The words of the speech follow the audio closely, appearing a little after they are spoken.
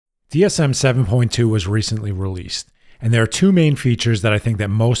DSM 7.2 was recently released, and there are two main features that I think that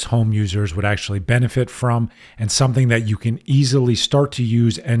most home users would actually benefit from, and something that you can easily start to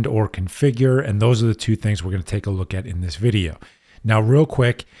use and or configure, and those are the two things we're going to take a look at in this video. Now, real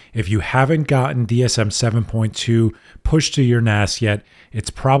quick, if you haven't gotten DSM 7.2 pushed to your NAS yet, it's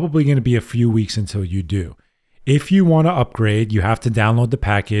probably going to be a few weeks until you do. If you want to upgrade, you have to download the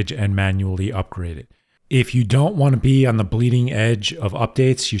package and manually upgrade it. If you don't want to be on the bleeding edge of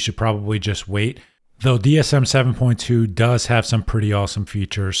updates, you should probably just wait. Though DSM 7.2 does have some pretty awesome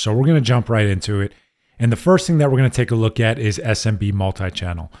features, so we're going to jump right into it. And the first thing that we're going to take a look at is SMB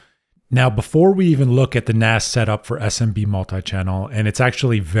Multichannel. Now, before we even look at the NAS setup for SMB Multichannel, and it's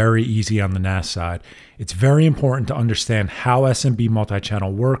actually very easy on the NAS side, it's very important to understand how SMB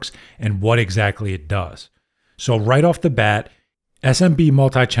Multichannel works and what exactly it does. So right off the bat, SMB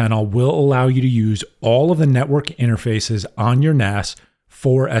Multichannel will allow you to use all of the network interfaces on your NAS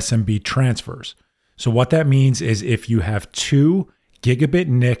for SMB transfers. So what that means is if you have 2 gigabit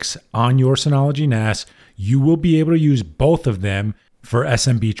NICs on your Synology NAS, you will be able to use both of them for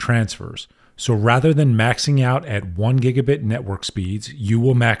SMB transfers. So rather than maxing out at 1 gigabit network speeds, you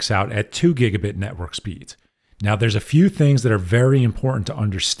will max out at 2 gigabit network speeds. Now, there's a few things that are very important to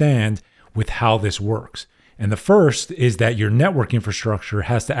understand with how this works. And the first is that your network infrastructure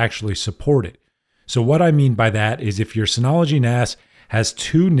has to actually support it. So what I mean by that is if your Synology NAS has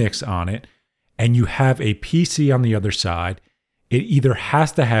 2 NICs on it and you have a PC on the other side, it either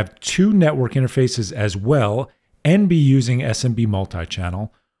has to have 2 network interfaces as well and be using SMB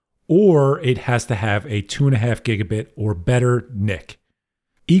Multichannel, or it has to have a 2.5 gigabit or better NIC.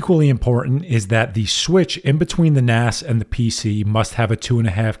 Equally important is that the switch in between the NAS and the PC must have a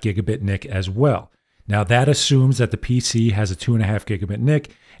 2.5 gigabit NIC as well. Now, that assumes that the PC has a 2.5 gigabit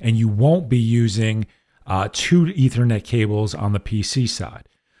NIC and you won't be using 2 Ethernet cables on the PC side.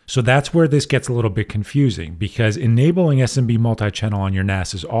 So that's where this gets a little bit confusing, because enabling SMB Multichannel on your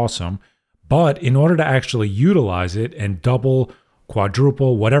NAS is awesome, but in order to actually utilize it and double,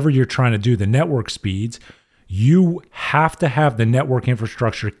 quadruple, whatever you're trying to do, the network speeds, you have to have the network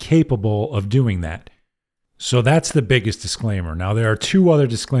infrastructure capable of doing that. So that's the biggest disclaimer. Now, there are 2 other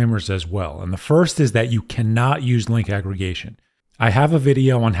disclaimers as well. And the first is that you cannot use link aggregation. I have a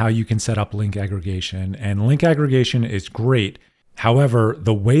video on how you can set up link aggregation, and link aggregation is great. However,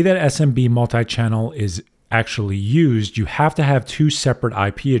 the way that SMB Multichannel is actually used, you have to have 2 separate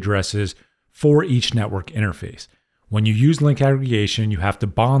IP addresses for each network interface. When you use link aggregation, you have to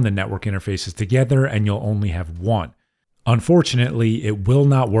bond the network interfaces together and you'll only have 1. Unfortunately, it will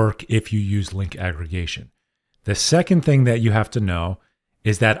not work if you use link aggregation. The second thing that you have to know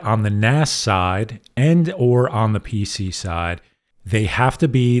is that on the NAS side and or on the PC side, they have to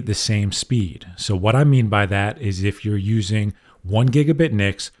be the same speed. So what I mean by that is if you're using 1 gigabit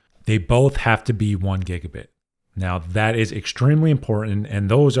NICs, they both have to be 1 gigabit. Now, that is extremely important, and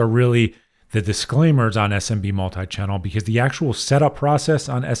those are really the disclaimers on SMB Multichannel, because the actual setup process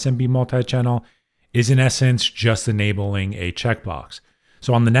on SMB Multichannel is in essence just enabling a checkbox.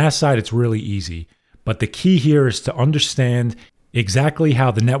 So on the NAS side, it's really easy. But the key here is to understand exactly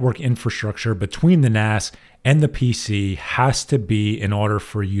how the network infrastructure between the NAS and the PC has to be in order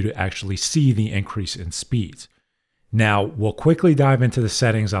for you to actually see the increase in speeds. Now, we'll quickly dive into the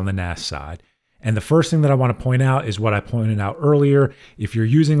settings on the NAS side. And the first thing that I want to point out is what I pointed out earlier. If you're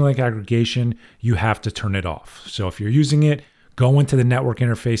using link aggregation, you have to turn it off. So if you're using it, go into the network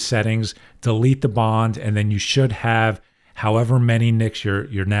interface settings, delete the bond, and then you should have however many NICs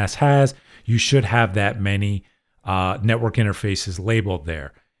your NAS has. You should have that many network interfaces labeled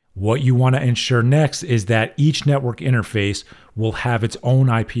there. What you want to ensure next is that each network interface will have its own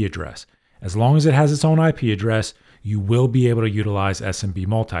IP address. As long as it has its own IP address, you will be able to utilize SMB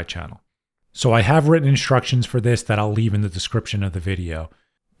Multichannel. So I have written instructions for this that I'll leave in the description of the video.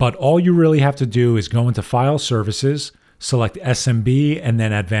 But all you really have to do is go into File Services, select SMB, and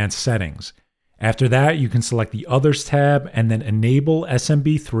then Advanced Settings. After that, you can select the Others tab and then enable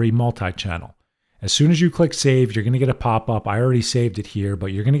SMB3 Multichannel. As soon as you click Save, you're going to get a pop-up. I already saved it here, but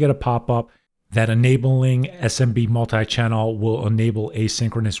you're going to get a pop-up that enabling SMB Multichannel will enable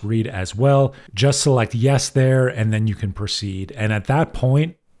asynchronous read as well. Just select Yes there, and then you can proceed. And at that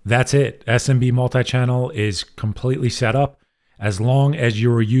point, that's it. SMB Multichannel is completely set up. As long as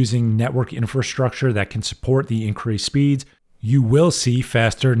you're using network infrastructure that can support the increased speeds, you will see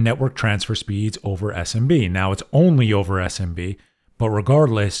faster network transfer speeds over SMB. Now, it's only over SMB, but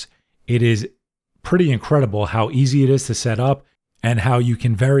regardless, it is pretty incredible how easy it is to set up and how you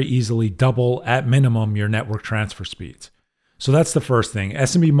can very easily double at minimum your network transfer speeds. So that's the first thing.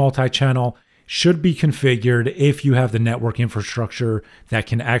 SMB Multichannel should be configured if you have the network infrastructure that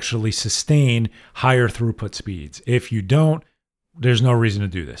can actually sustain higher throughput speeds. If you don't, there's no reason to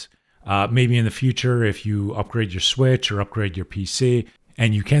do this. Maybe in the future, if you upgrade your switch or upgrade your PC,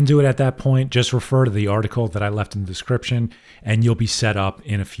 and you can do it at that point, just refer to the article that I left in the description and you'll be set up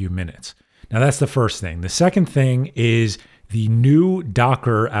in a few minutes. Now that's the first thing. The second thing is the new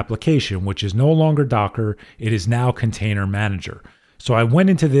Docker application, which is no longer Docker, it is now Container Manager. So I went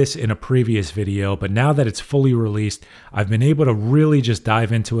into this in a previous video, but now that it's fully released, I've been able to really just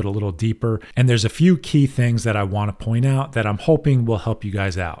dive into it a little deeper. And there's a few key things that I want to point out that I'm hoping will help you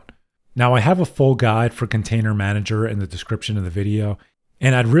guys out. Now I have a full guide for Container Manager in the description of the video.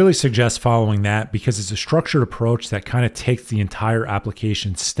 And I'd really suggest following that because it's a structured approach that kind of takes the entire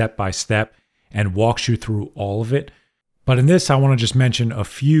application step by step and walks you through all of it. But in this, I want to just mention a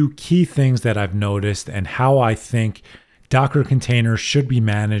few key things that I've noticed and how I think Docker containers should be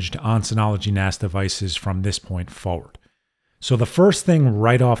managed on Synology NAS devices from this point forward. So the first thing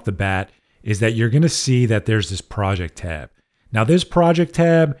right off the bat is that you're going to see that there's this project tab. Now this project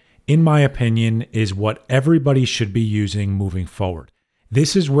tab, in my opinion, is what everybody should be using moving forward.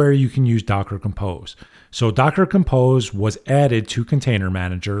 This is where you can use Docker Compose. So Docker Compose was added to Container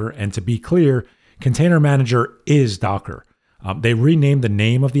Manager, and to be clear, Container Manager is Docker. They renamed the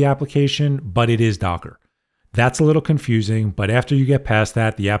name of the application, but it is Docker. That's a little confusing, but after you get past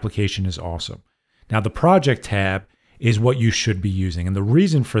that, the application is awesome. Now the project tab is what you should be using, and the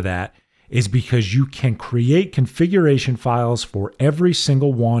reason for that is because you can create configuration files for every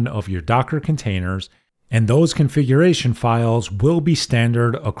single one of your Docker containers, and those configuration files will be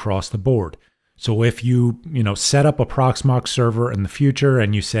standard across the board. So if you set up a Proxmox server in the future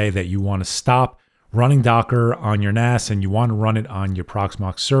and you say that you want to stop running Docker on your NAS and you want to run it on your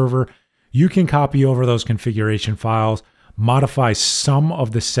Proxmox server, you can copy over those configuration files, modify some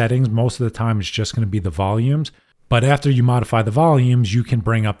of the settings. Most of the time it's just going to be the volumes. But after you modify the volumes, you can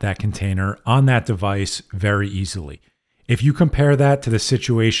bring up that container on that device very easily. If you compare that to the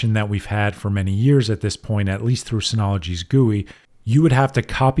situation that we've had for many years at this point, at least through Synology's GUI, you would have to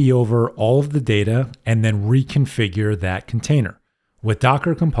copy over all of the data and then reconfigure that container. With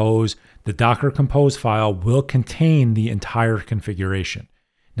Docker Compose, the Docker Compose file will contain the entire configuration.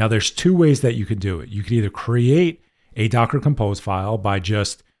 Now there's two ways that you could do it. You could either create a Docker Compose file by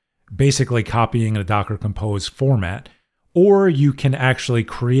just basically copying a Docker Compose format, or you can actually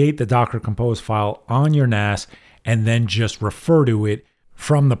create the Docker Compose file on your NAS and then just refer to it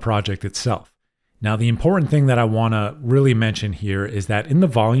from the project itself. Now the important thing that I want to really mention here is that in the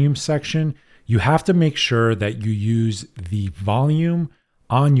volume section, you have to make sure that you use the volume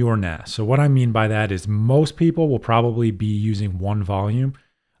on your NAS. So what I mean by that is most people will probably be using one volume.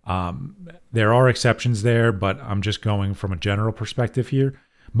 There are exceptions there, but I'm just going from a general perspective here.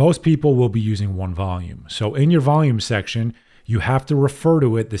 Most people will be using one volume. So in your volume section, you have to refer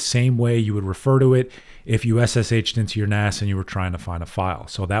to it the same way you would refer to it if you SSH'd into your NAS and you were trying to find a file.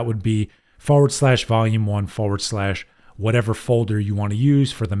 So that would be /volume1 / whatever folder you want to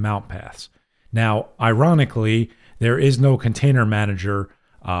use for the mount paths. Now, ironically, there is no Container Manager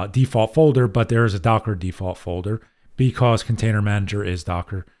default folder, but there is a Docker default folder because Container Manager is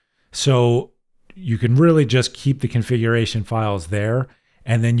Docker. So you can really just keep the configuration files there,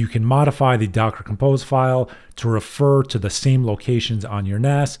 and then you can modify the Docker Compose file to refer to the same locations on your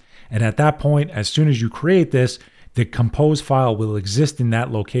NAS. And at that point, as soon as you create this, the Compose file will exist in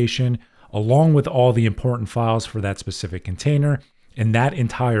that location along with all the important files for that specific container. And that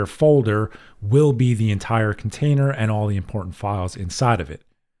entire folder will be the entire container and all the important files inside of it.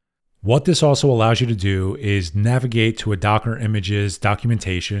 What this also allows you to do is navigate to a Docker images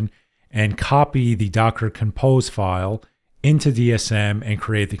documentation and copy the Docker Compose file into DSM and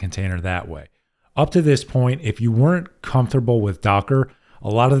create the container that way. Up to this point, if you weren't comfortable with Docker, a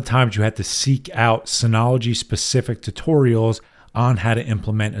lot of the times you had to seek out Synology specific tutorials on how to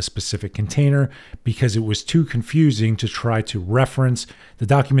implement a specific container because it was too confusing to try to reference the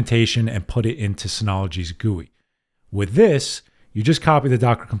documentation and put it into Synology's GUI. With this, you just copy the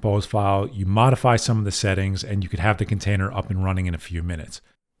Docker Compose file, you modify some of the settings, and you could have the container up and running in a few minutes.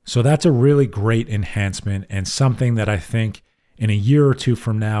 So that's a really great enhancement and something that I think in a year or two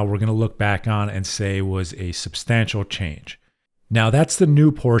from now, we're going to look back on and say was a substantial change. Now that's the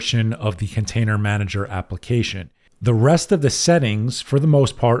new portion of the Container Manager application. The rest of the settings, for the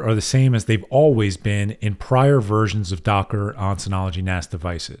most part, are the same as they've always been in prior versions of Docker on Synology NAS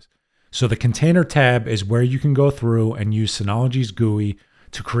devices. So the Container tab is where you can go through and use Synology's GUI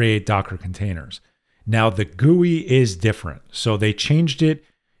to create Docker containers. Now the GUI is different. So they changed it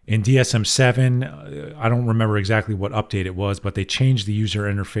in DSM 7. I don't remember exactly what update it was, but they changed the user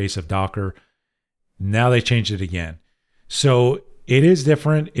interface of Docker Now they changed it again. So it is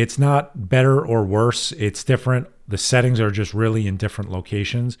different. It's not better or worse. It's different. The settings are just really in different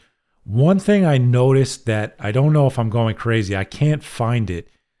locations. One thing I noticed that I don't know if I'm going crazy, I can't find it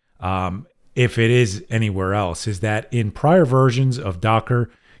if it is anywhere else, is that in prior versions of Docker,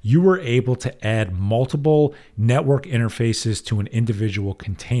 you were able to add multiple network interfaces to an individual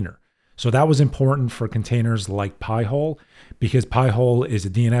container. So that was important for containers like Pi-hole, because Pi-hole is a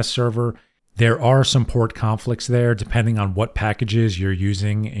DNS server. There are some port conflicts there depending on what packages you're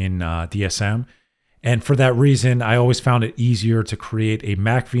using in DSM. And for that reason, I always found it easier to create a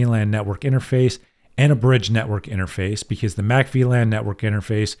Mac VLAN network interface and a bridge network interface, because the Mac VLAN network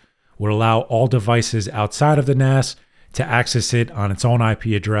interface would allow all devices outside of the NAS to access it on its own IP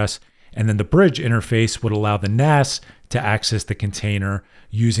address. And then the bridge interface would allow the NAS to access the container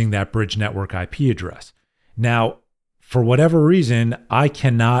using that bridge network IP address. Now, for whatever reason, I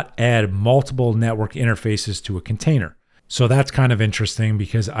cannot add multiple network interfaces to a container. So that's kind of interesting,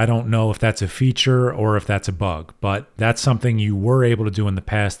 because I don't know if that's a feature or if that's a bug, but that's something you were able to do in the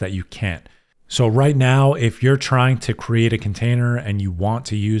past that you can't. So right now, if you're trying to create a container and you want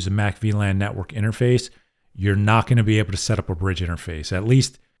to use a Mac VLAN network interface, you're not going to be able to set up a bridge interface, at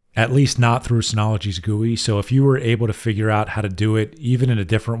least not through Synology's GUI. So if you were able to figure out how to do it, even in a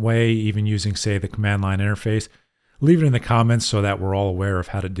different way, even using, say, the command line interface, leave it in the comments so that we're all aware of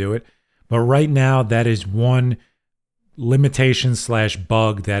how to do it. But right now, that is one limitation /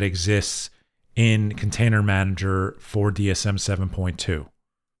 bug that exists in Container Manager for DSM 7.2.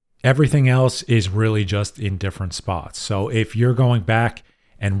 Everything else is really just in different spots. So if you're going back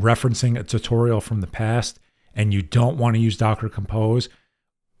and referencing a tutorial from the past and you don't want to use Docker Compose,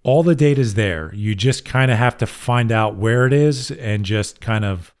 all the data is there. You just kind of have to find out where it is and just kind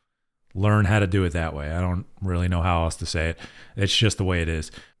of learn how to do it that way. I don't really know how else to say it. It's just the way it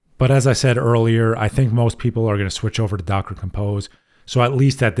is. But as I said earlier, I think most people are going to switch over to Docker Compose. So at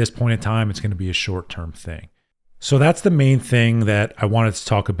least at this point in time, it's going to be a short-term thing. So that's the main thing that I wanted to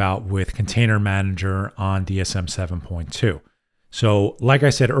talk about with Container Manager on DSM 7.2. So like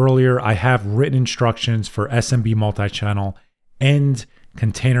I said earlier, I have written instructions for SMB Multichannel and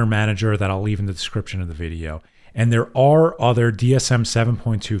Container Manager that I'll leave in the description of the video. And there are other DSM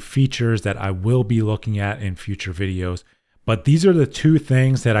 7.2 features that I will be looking at in future videos. But these are the two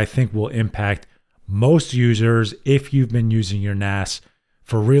things that I think will impact most users if you've been using your NAS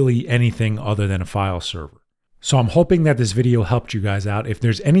for really anything other than a file server. So I'm hoping that this video helped you guys out. If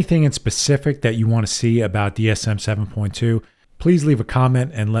there's anything in specific that you want to see about DSM 7.2, please leave a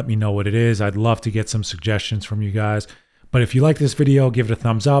comment and let me know what it is. I'd love to get some suggestions from you guys. But if you like this video, give it a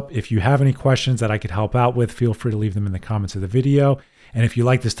thumbs up. If you have any questions that I could help out with, feel free to leave them in the comments of the video. And if you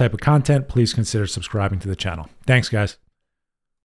like this type of content, please consider subscribing to the channel. Thanks, guys.